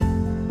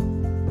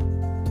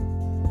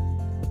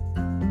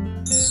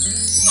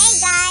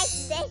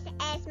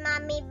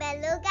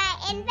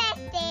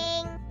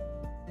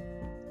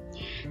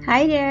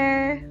Hi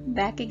there!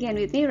 Back again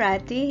with me,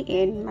 Rati,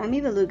 in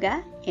Mami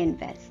Beluga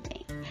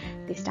Investing.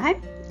 This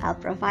time, I'll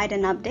provide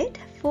an update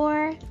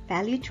for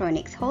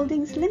Valuetronics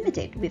Holdings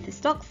Limited with the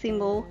stock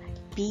symbol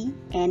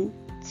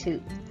BN2.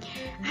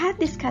 I have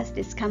discussed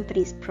this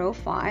company's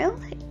profile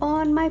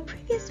on my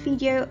previous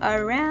video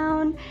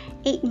around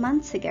 8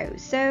 months ago,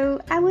 so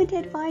I would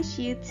advise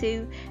you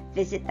to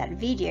visit that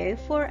video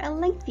for a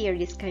lengthier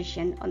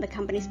discussion on the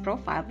company's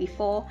profile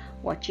before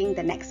watching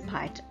the next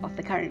part of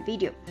the current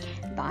video.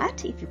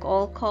 But if you're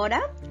all caught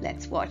up,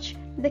 let's watch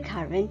the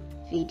current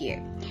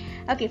video.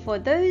 Okay, for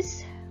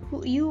those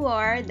you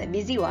are the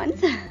busy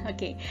ones,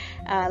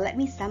 let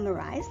me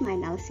summarize my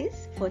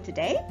analysis for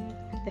today.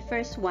 The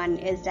first one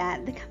is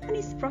that the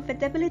company's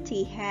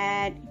profitability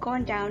had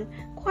gone down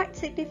quite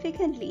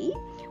significantly,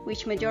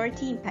 which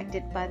majority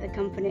impacted by the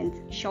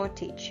component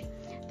shortage.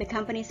 The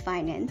company's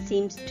finance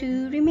seems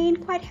to remain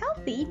quite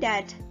healthy,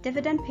 that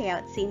dividend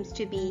payout seems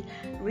to be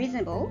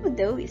reasonable,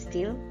 though it's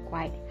still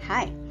quite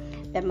high.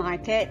 The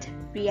market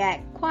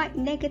react quite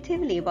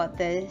negatively about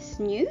this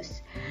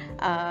news,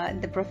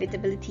 the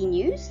profitability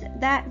news,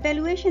 that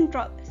valuation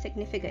dropped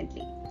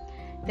significantly.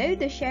 Though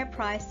the share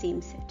price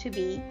seems to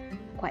be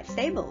quite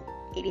stable,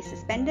 it is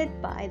suspended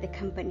by the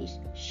company's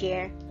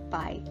share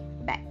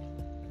buyback.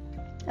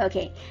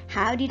 Okay,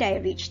 how did I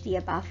reach the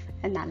above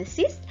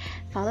analysis?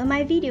 Follow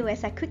my video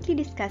as I quickly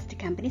discuss the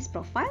company's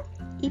profile,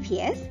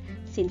 EPS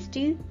since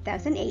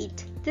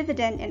 2008,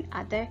 dividend and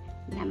other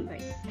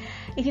numbers.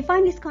 If you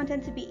find this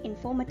content to be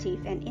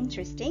informative and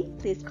interesting,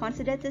 please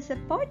consider to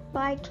support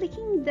by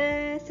clicking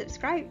the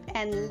subscribe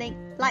and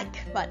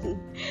like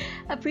button.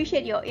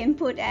 Appreciate your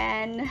input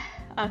and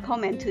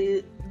comment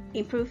to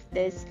improve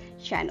this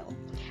channel.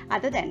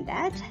 Other than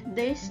that,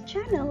 this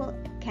channel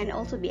can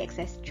also be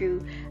accessed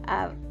through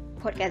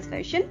podcast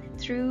version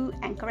through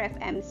Anchor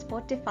FM,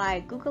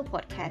 Spotify, Google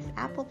Podcasts,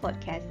 Apple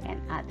Podcasts, and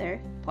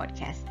other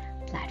podcast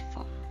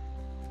platforms.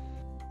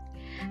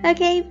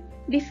 Okay,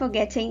 before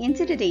getting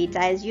into the data,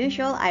 as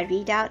usual, I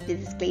read out the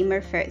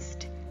disclaimer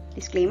first.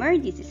 Disclaimer,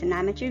 this is an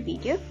amateur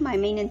video. My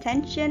main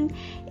intention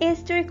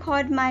is to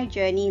record my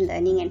journey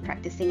learning and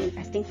practicing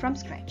investing from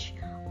scratch.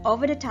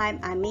 Over the time,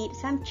 I made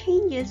some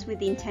changes with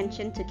the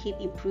intention to keep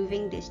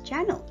improving this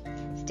channel.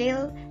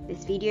 Still,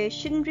 this video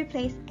shouldn't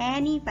replace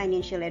any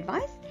financial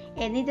advice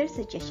and neither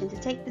suggestion to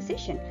take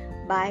decision,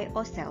 buy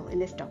or sell in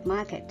the stock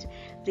market.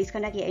 Please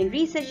conduct your own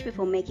research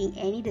before making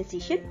any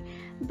decision.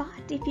 But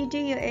if you do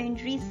your own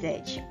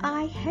research,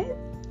 I hope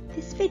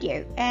this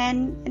video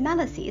and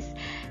analysis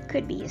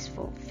could be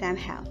useful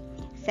somehow.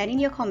 Send in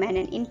your comment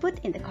and input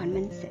in the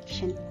comment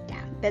section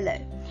down below.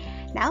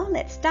 Now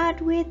let's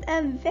start with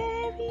a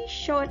very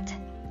short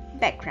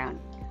background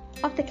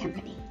of the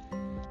company.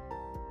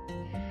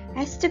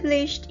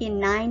 Established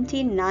in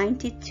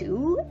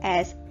 1992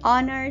 as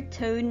Honor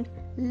Tone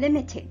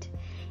Limited,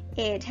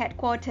 it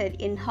headquartered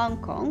in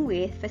Hong Kong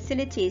with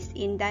facilities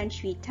in Dan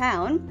Shui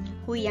Town,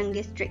 Huyang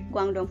District,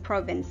 Guangdong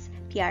Province,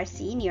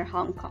 PRC, near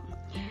Hong Kong.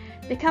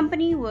 The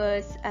company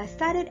was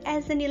started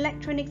as an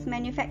electronics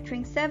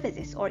manufacturing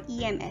services, or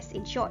EMS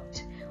in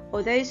short,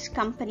 or those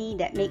companies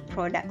that make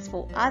products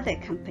for other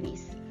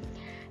companies.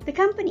 The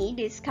company,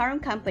 this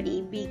current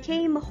company,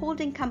 became a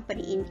holding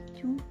company in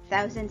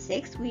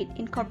 2006 with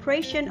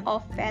incorporation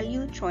of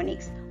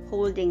Valuetronics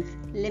Holdings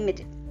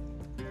Limited.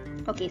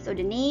 Okay, so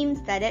the name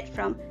started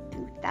from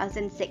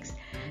 2006.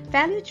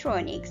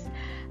 Valuetronics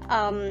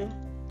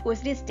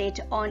was listed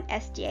on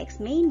SGX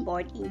main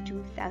board in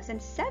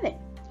 2007.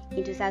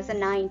 In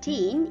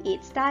 2019,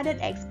 it started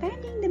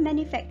expanding the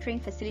manufacturing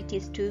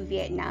facilities to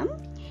Vietnam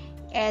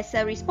as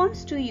a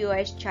response to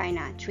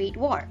US-China trade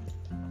war.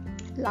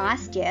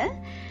 Last year,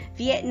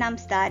 Vietnam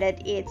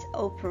started its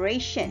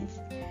operations.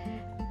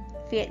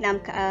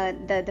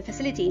 The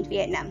facility in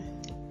Vietnam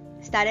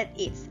started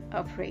its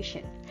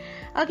operation.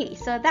 Okay,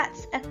 so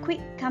that's a quick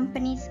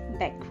company's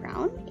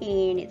background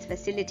in its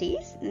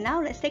facilities.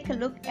 Now let's take a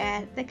look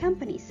at the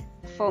company's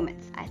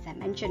performance. As I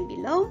mentioned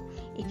below,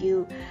 if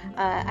you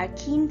are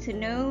keen to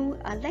know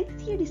a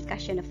lengthier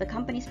discussion of the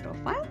company's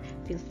profile,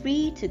 feel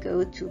free to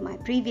go to my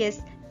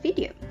previous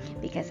video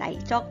because I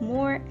talk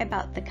more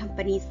about the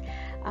company's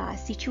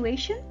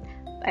situation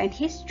and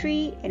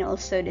history and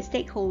also the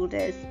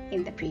stakeholders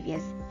in the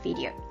previous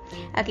video.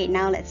 Okay,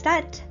 now let's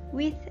start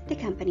with the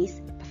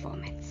company's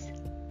performance.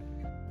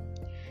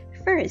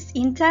 First,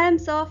 in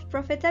terms of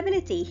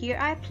profitability, here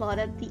I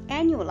plotted the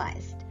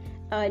annualized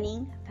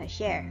earning per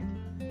share.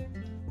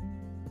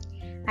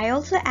 I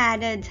also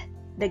added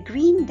the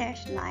green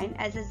dashed line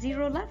as a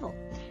zero level.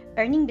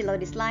 Earning below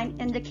this line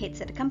indicates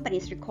that the company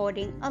is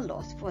recording a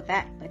loss for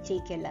that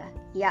particular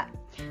year.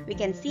 We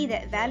can see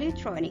that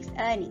Valuetronics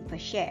earning per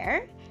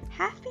share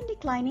have been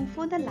declining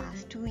for the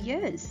last 2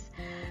 years.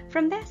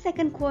 From their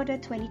second quarter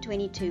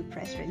 2022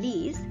 press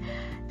release,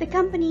 the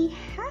company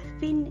have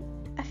been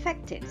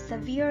affected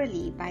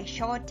severely by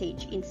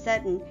shortage in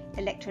certain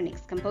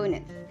electronics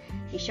components.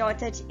 The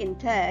shortage in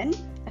turn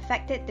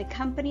affected the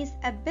company's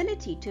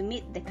ability to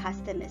meet the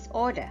customer's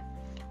order,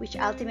 which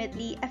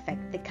ultimately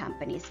affect the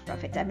company's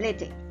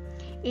profitability.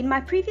 In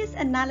my previous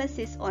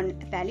analysis on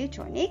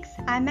Valuetronics,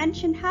 I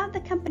mentioned how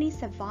the company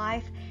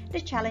survived the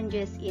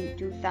challenges in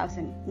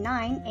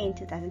 2009 and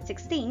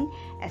 2016,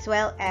 as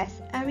well as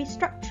a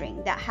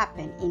restructuring that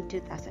happened in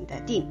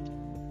 2013.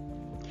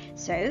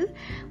 So,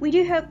 we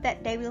do hope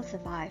that they will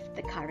survive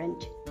the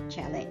current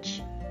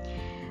challenge.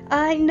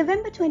 In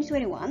November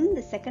 2021,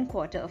 the second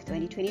quarter of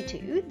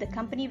 2022, the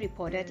company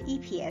reported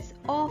EPS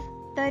of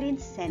 13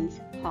 cents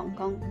Hong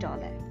Kong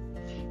dollar.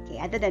 Okay,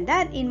 other than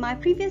that, in my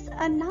previous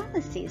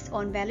analysis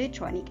on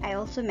Valuetronics, I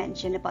also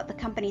mentioned about the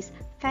company's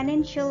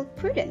financial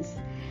prudence.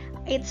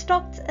 It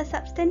stocked a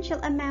substantial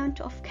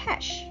amount of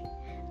cash.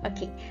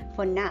 Okay,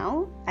 for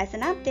now, as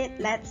an update,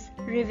 let's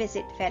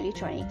revisit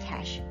Valuetronics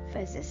cash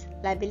versus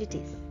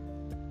liabilities.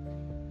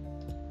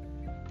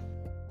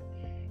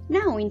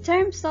 Now, in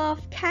terms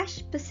of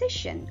cash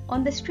position,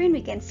 on the screen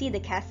we can see the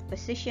cash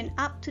position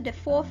up to the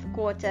fourth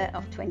quarter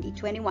of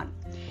 2021.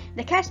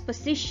 The cash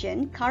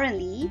position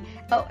currently,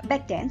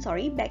 back then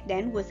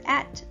was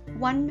at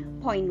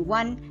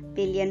 1.1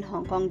 billion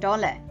Hong Kong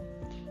dollar.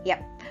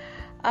 Yep.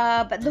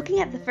 But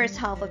looking at the first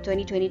half of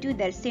 2022,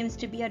 there seems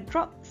to be a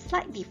drop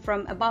slightly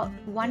from about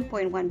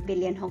 1.1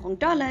 billion Hong Kong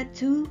dollar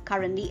to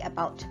currently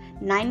about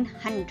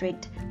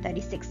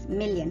 936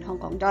 million Hong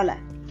Kong dollar.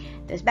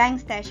 This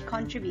bank stash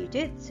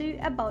contributed to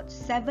about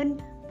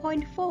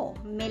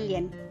 7.4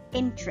 million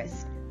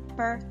interest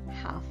per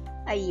half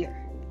a year.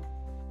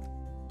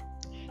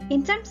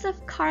 In terms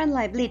of current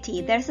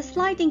liability, there's a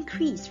slight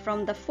increase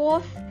from the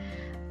fourth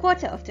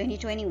quarter of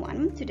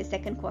 2021 to the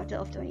second quarter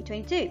of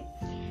 2022.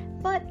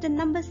 But the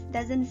numbers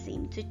doesn't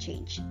seem to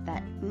change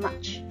that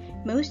much.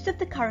 Most of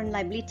the current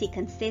liability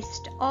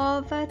consists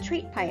of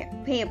trade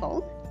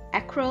payable,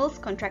 accruals,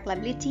 contract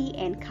liability,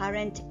 and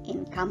current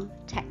income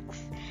tax.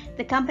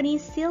 The company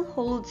still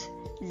holds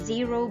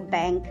zero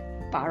bank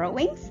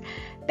borrowings.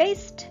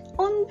 Based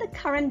on the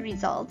current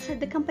results,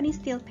 the company is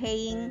still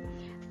paying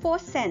 4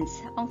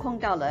 cents Hong Kong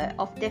dollar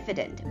of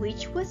dividend,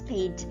 which was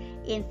paid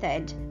in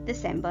 3rd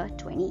December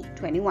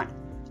 2021.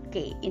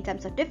 Okay, in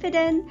terms of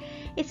dividend,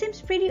 it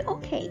seems pretty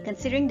okay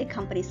considering the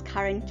company's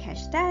current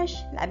cash stash,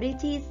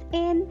 liabilities,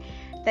 and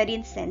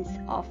 13 cents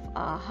of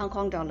Hong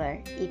Kong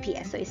dollar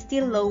EPS. So it's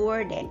still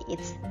lower than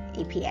its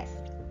EPS.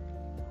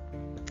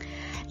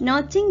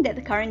 Noting that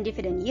the current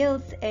dividend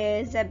yields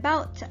is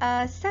about 6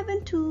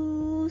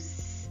 to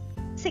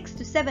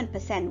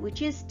 7%,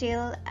 which is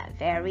still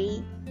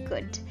very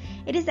good.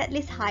 It is at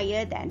least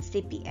higher than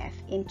CPF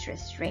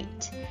interest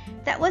rate.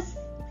 That was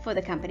for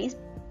the company's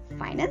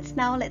finance.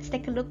 Now let's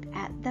take a look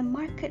at the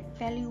market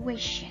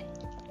valuation.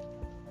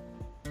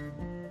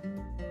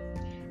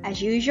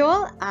 As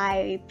usual,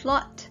 I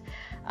plot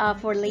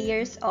 4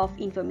 layers of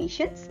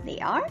informations. They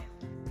are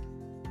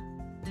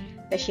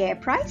the share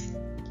price,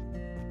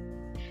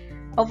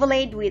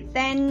 overlaid with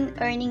then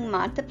earning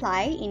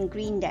multiply in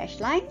green dashed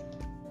line,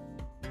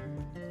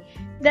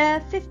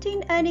 the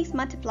 15 earnings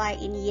multiply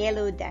in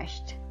yellow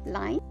dashed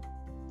line,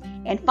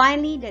 and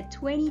finally the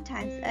 20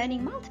 times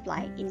earning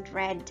multiply in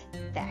red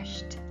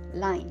dashed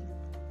line.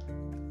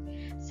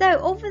 So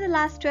over the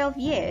last 12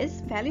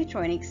 years,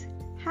 Valuetronics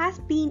has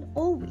been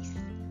always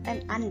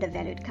an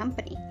undervalued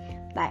company.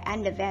 By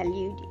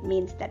undervalued, it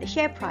means that the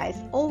share price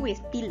always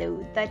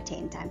below the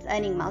 10 times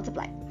earning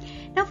multiply.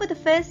 Now for the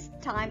first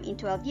time in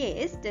 12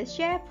 years, the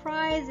share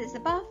price is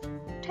above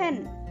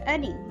 10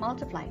 earning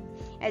multiply.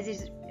 As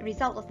a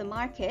result of the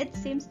market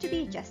seems to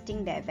be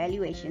adjusting their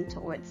valuation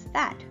towards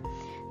that.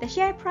 The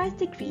share price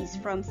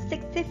decreased from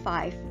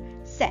 65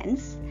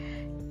 cents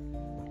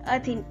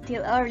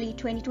till early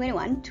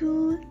 2021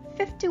 to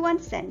 51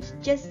 cents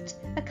just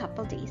a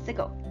couple days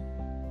ago.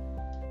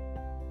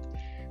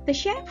 The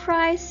share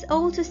price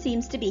also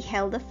seems to be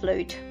held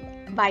afloat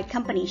by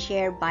company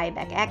share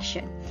buyback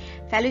action.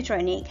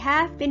 Valuetronics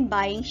have been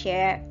buying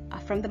share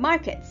from the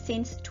market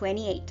since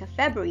 28th of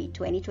February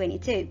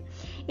 2022.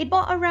 It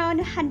bought around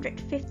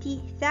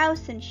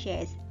 150,000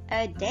 shares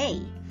a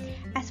day.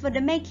 As for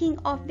the making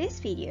of this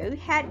video,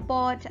 had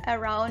bought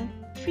around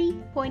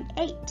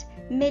 3.8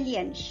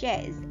 million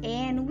shares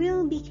and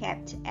will be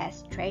kept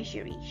as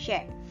treasury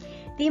share.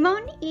 The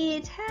amount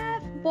it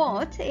have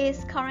bought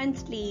is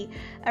currently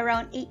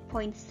around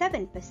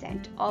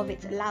 8.7% of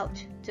its allowed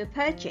to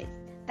purchase.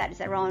 That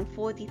is around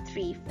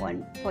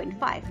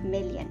 43.5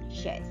 million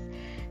shares.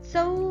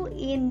 So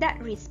in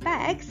that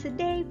respect,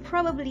 they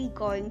probably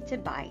going to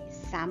buy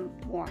some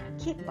more.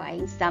 Keep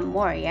buying some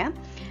more, yeah?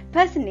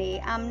 Personally,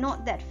 I'm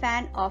not that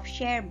fan of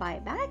share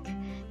buyback.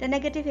 The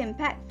negative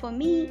impact for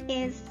me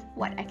is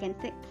what I can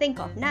think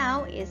of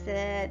now is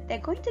that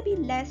there's going to be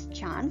less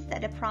chance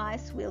that the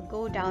price will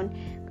go down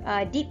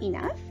deep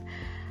enough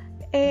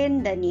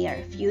in the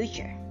near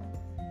future.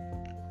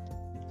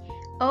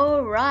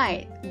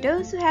 Alright,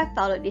 those who have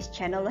followed this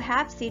channel or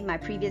have seen my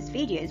previous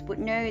videos would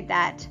know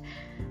that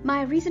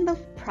my reasonable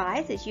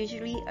price is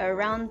usually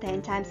around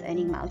 10 times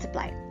earning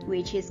multiply,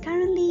 which is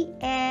currently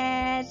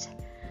at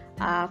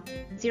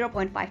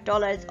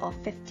 $0.5 or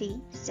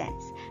 50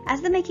 cents.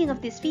 As the making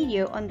of this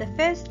video on the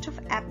 1st of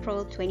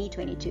April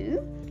 2022,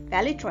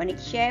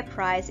 Valuetronics share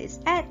price is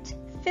at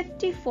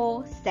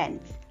 54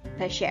 cents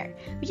per share,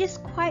 which is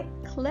quite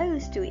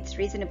close to its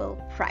reasonable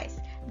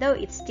price, though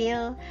it's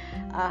still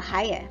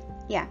higher.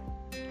 Yeah.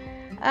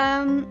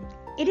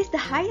 It is the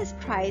highest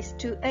price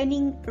to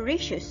earning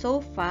ratio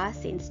so far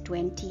since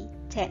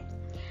 2010.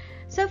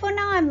 So for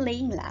now, I'm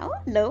laying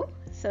low,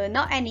 so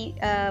not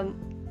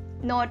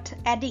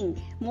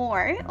adding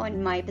more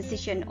on my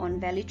position on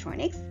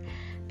Valuetronics,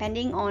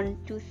 depending on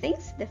two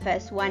things. The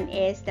first one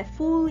is the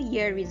full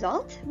year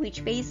result,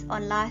 which based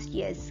on last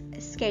year's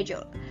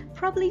schedule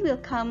probably will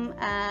come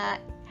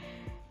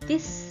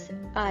this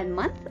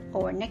month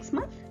or next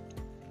month.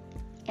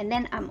 And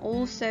then I'm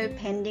also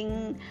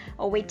pending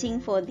or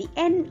waiting for the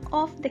end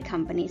of the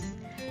company's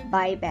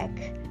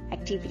buyback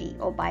activity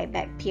or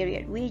buyback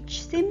period,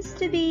 which seems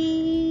to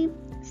be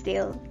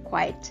still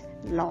quite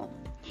long.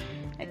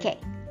 Okay,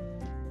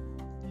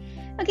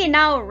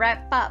 now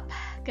wrap up.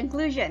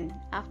 Conclusion.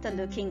 After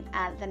looking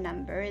at the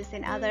numbers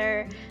and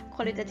other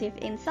qualitative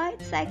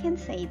insights, I can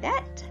say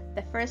that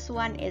the first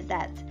one is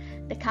that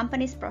the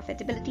company's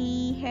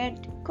profitability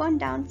had gone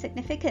down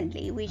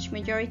significantly, which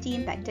majority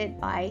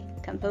impacted by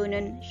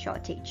component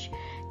shortage.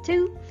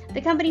 2,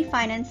 the company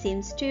finance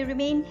seems to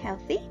remain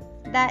healthy.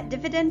 That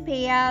dividend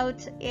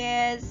payout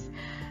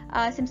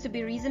seems to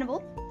be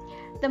reasonable.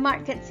 The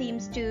market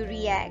seems to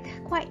react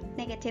quite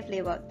negatively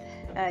about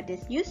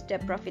this news, the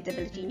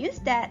profitability news,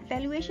 that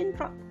valuation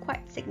dropped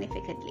quite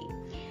significantly.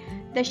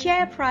 The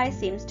share price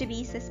seems to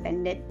be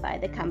suspended by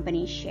the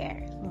company's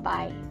share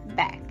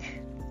buyback.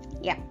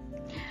 Yeah.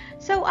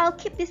 So I'll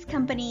keep this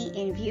company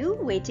in view,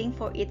 waiting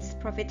for its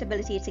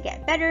profitability to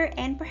get better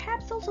and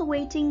perhaps also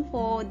waiting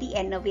for the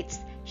end of its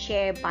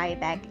share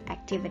buyback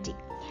activity.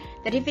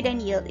 The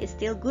dividend yield is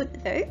still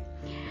good though.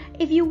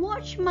 If you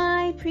watch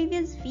my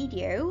previous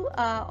video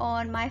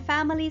on my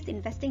family's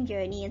investing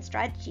journey and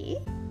strategy,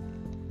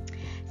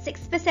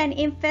 6%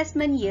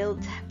 investment yield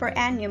per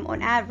annum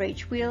on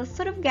average will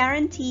sort of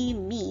guarantee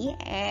me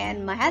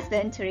and my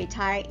husband to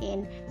retire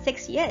in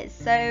 6 years.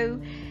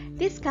 So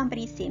this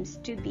company seems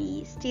to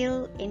be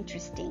still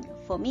interesting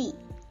for me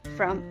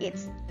from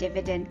its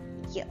dividend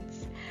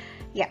yields.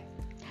 Yeah.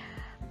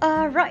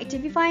 Right,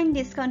 if you find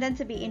this content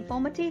to be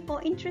informative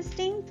or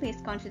interesting, please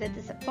consider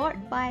to support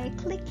by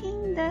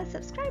clicking the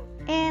subscribe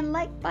and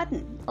like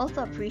button.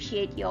 Also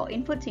appreciate your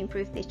input to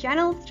improve this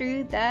channel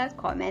through the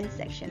comment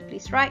section.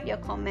 Please write your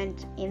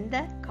comment in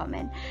the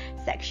comment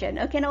section.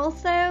 You can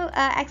also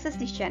access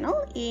this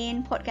channel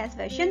in podcast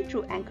version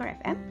through Anchor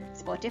FM,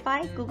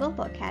 Spotify, Google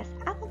Podcasts,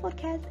 Apple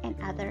Podcasts, and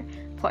other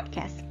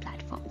podcast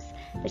platforms.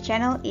 The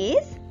channel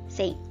is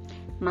same,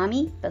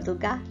 Mami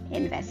Beluga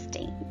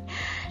Investing.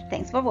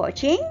 Thanks for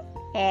watching,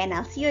 and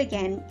I'll see you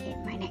again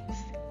in my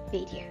next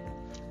video.